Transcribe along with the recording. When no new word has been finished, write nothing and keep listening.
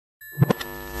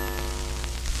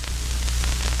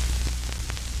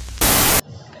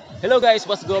Hello guys,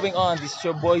 what's going on? This is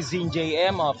your boy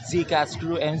ZinJM of Zcat's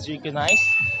Crew and ZinCrewNice.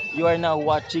 You are now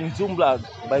watching ZumVlog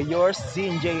by yours,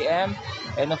 ZinJM.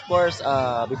 And of course,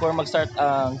 before mag-start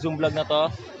ang ZumVlog na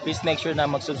to, please make sure na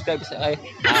mag-subscribe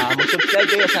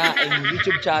kayo sa aking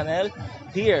YouTube channel.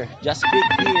 Here, just click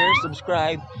here,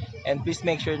 subscribe. And please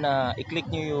make sure na i-click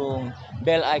nyo yung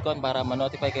bell icon para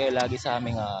ma-notify kayo lagi sa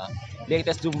aming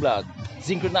latest ZumVlog,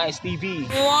 ZinCrewNice TV.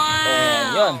 Wow!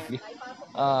 And yun,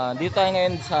 dito tayo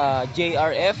ngayon sa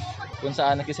JRF kung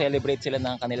saan nag-celebrate sila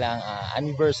ng kanilang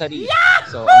anniversary.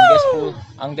 Yahoo! So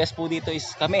ang guest po dito is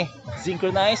kami,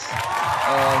 ZinCrewNice.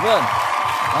 And yun,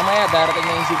 mamaya darating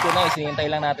na yung ZinCrewNice, hinihintay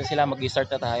lang natin sila,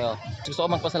 mag-start na tayo. Gusto ko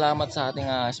magpasalamat sa ating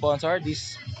sponsor.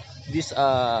 This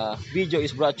video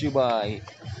is brought to you by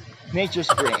Nature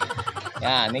Spring.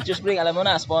 Yan, Nature Spring, alam mo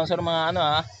na, sponsor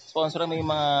mga sponsor mo yung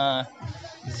mga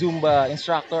Zumba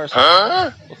instructors.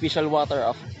 Official water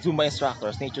of Zumba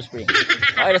instructors, Nature Spring.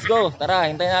 Okay, let's go. Tara,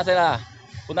 hintayin natin sila.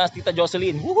 Punas Tita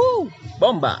Jocelyn. Woohoo!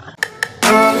 Bomba!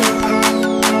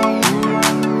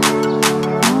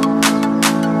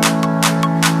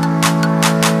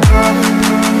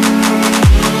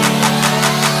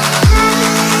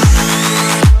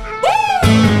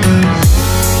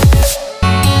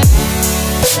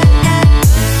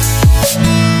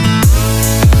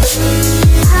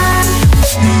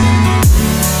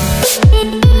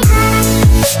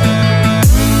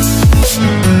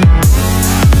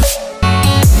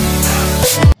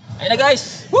 Ayun na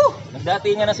guys,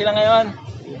 nagdatingan na sila ngayon.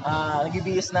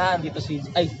 Nagbibihis na, dito si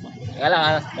teka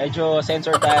lang medyo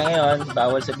sensor tayo ngayon,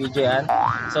 bawal sa video yan.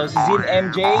 So si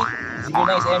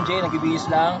ZinCrewNice MJ, nagbibihis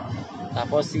lang.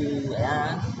 Tapos si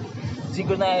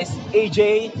ZinCrewNice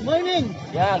AJ, good morning.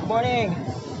 Yeah, good morning.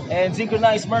 And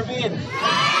ZinCrewNice Marvin.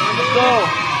 Let's go.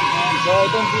 So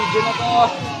itong video na to,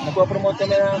 nagpo-promote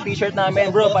kami ng t-shirt namin.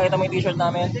 Bro, pakita mo yung t-shirt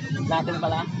natin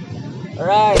pala.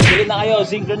 Alright, bilhin na kayo,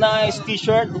 ZinCrewNice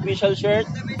t-shirt, official shirt.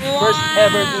 First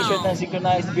ever t-shirt ng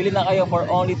ZinCrewNice. Bilhin na kayo for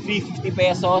only 350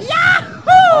 pesos.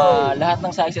 Lahat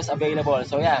ng sizes available.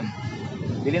 So yan,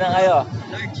 bilhin na kayo.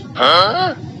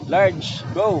 Large,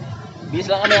 go.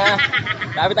 Bis lang kami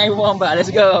Lapit tayo Bomba,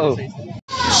 let's go.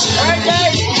 Alright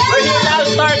guys, we're here now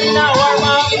starting na warm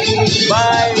up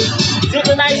by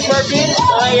ZinCrewNice Marvin.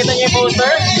 Nakikita niyo yung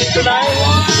poster, ZinCrewNice,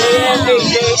 JN,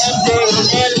 AJ, MJ,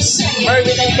 Ronel,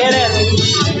 Marvin and Kenneth.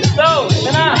 Let's go!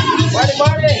 Ito na! Party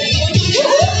party!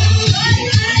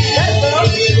 Let's go!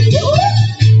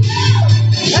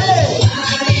 Hey!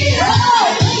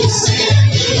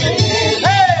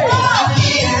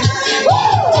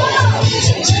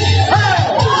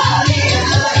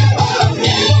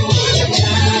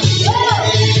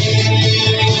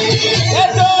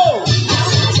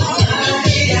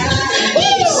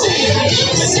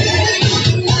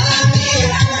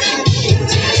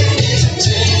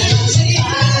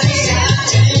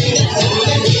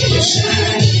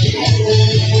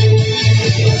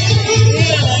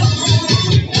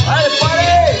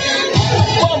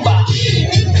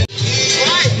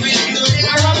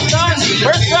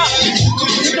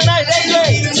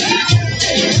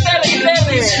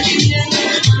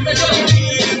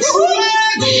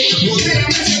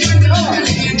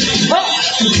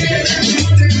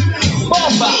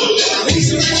 Bomba!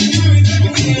 Let's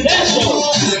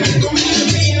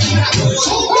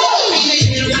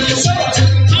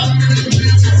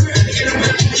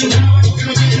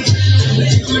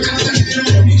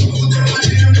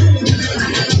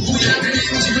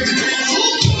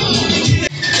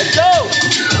go!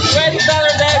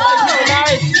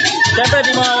 Siyempre,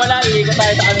 di mawawala, iikot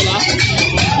tayo sa kanila.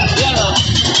 Yan o.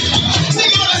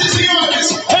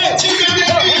 Hey!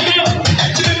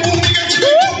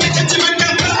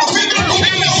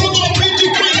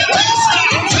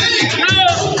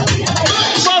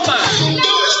 Bomba!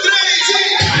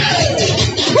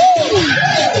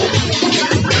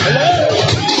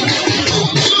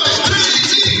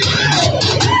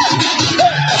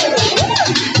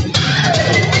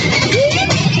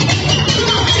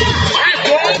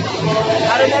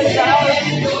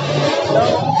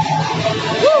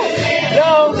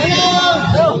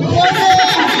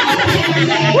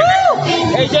 Hello?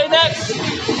 AJ next!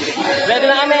 Ready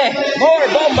na kami! More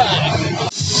Bomba!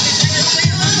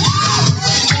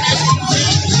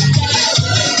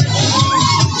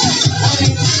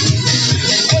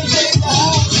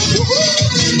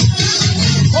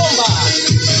 Bomba!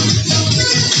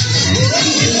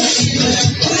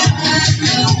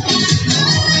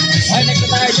 Ay, next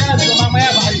na tayo dyan. So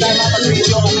mamaya, baka tayo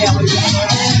makapag-video kasi ako yung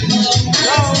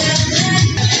go!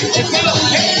 Let's go!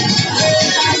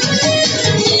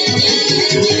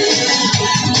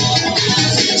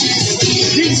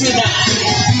 ZinCrewNice.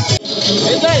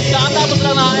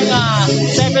 lang na aking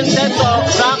 7 sets of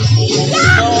rocks.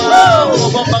 So,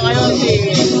 bumabomba ngayon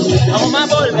si ang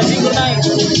umabol na ZinCrewNice.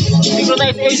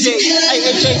 ZinCrewNice AJ. Ay,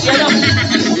 AJ, si ano?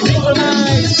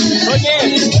 ZinCrewNice. Roger.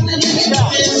 Siya.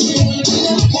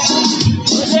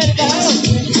 Roger, ikaw.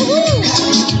 Woohoo!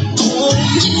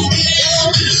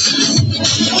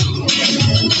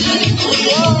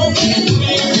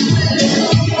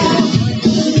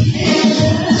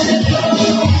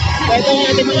 Ito yung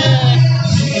ating mga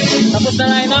tapos na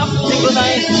line-up,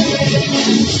 ZinCrewNice,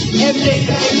 MJ,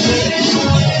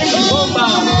 Bomba,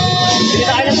 hindi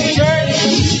na kayo ng t-shirt,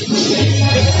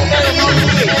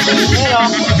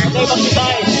 magkaibang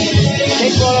design,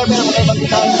 same color pero magkaibang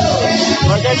design,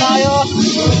 order tayo,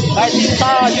 kahit sino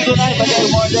sa ZinCrewNice,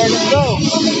 mag-order, let's go,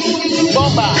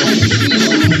 Bomba,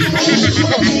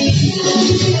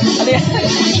 ano yan?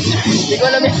 Hindi ko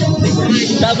alam yan,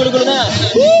 nagulo-gulo na.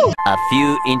 Woo! A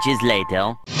few inches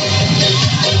later.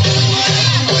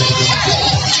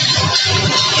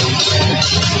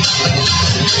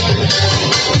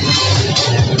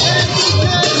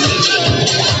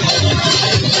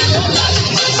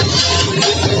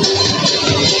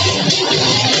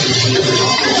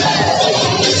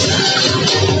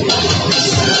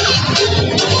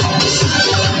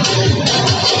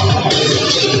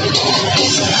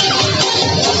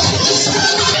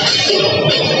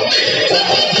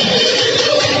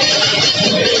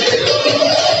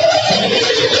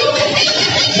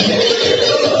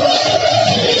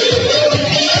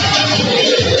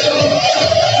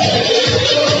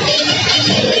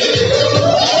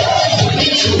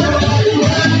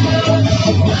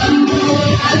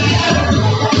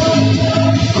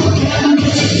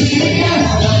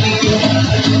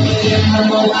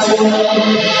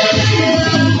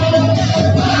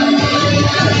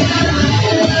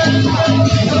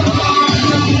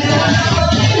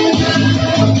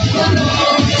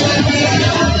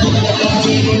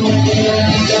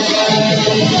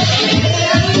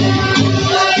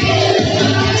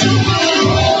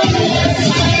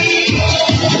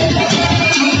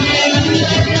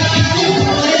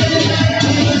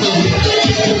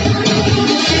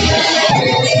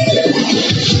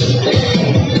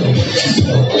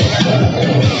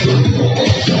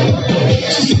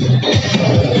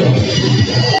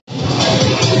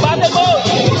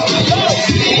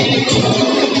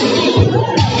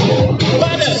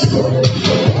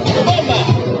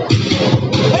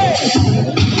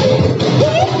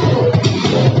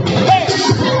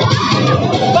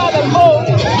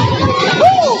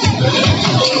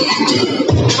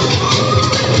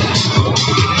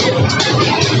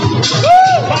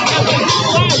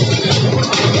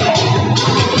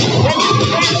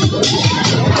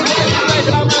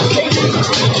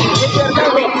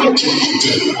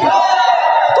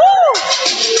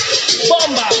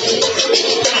 Bomba!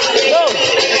 Go!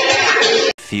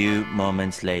 Few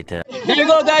moments later. There you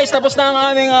go guys, tapos na ang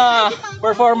aming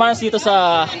performance dito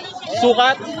sa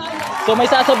Sucat. So may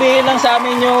sasabihin lang sa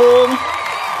amin yung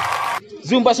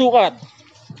Zumba Sucat.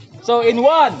 So in 1,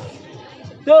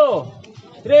 2,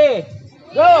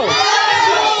 3, go!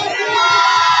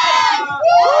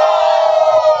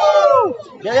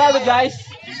 There you have it guys.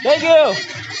 Thank you!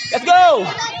 Let's go!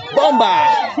 Bomba!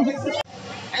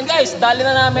 And guys, dali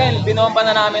na namin, binomba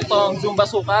na namin tong Zumba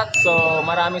Sucat. So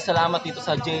maraming salamat dito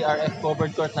sa JRF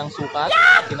covered court ng Sucat.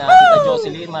 Kina Tita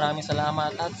Jocelyn, maraming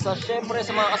salamat. At sa syempre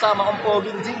sa mga kasama kong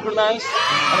poging ZinCrewNice.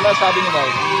 Ano ba sabi niyo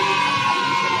guys?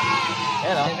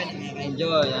 Ayan o.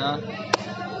 Enjoy, ha?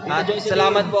 At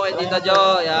salamat po kay Tita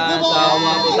Jo, yan, sa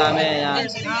umabot sa amin, yan.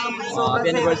 Happy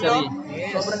anniversary.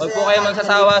 Huwag po kayo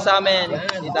magsasawa sa amin,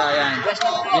 Tita, yan.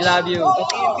 We love you.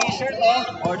 Ito yung t-shirt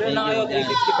order na kayo,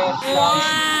 350 pesos lang.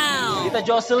 Tita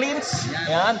Jocelyn's,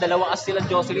 yan, dalawa kasi silang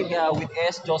Jocelyn, kaya with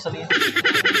S, Jocelyn.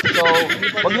 So,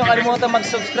 huwag nyo kalimutan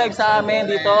mag-subscribe sa amin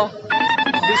dito.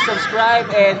 Please subscribe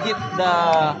and hit the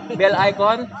bell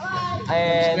icon.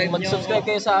 And mag-subscribe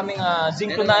kayo sa aming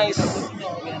ZinCrewNice,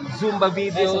 Zumba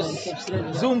videos,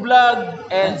 ZumVlog,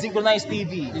 and ZinCrewNice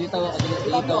TV.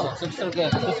 Subscribe kayo.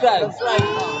 Subscribe.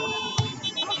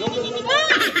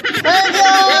 Thank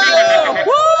you!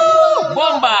 Woo!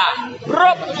 Bomba! Bro!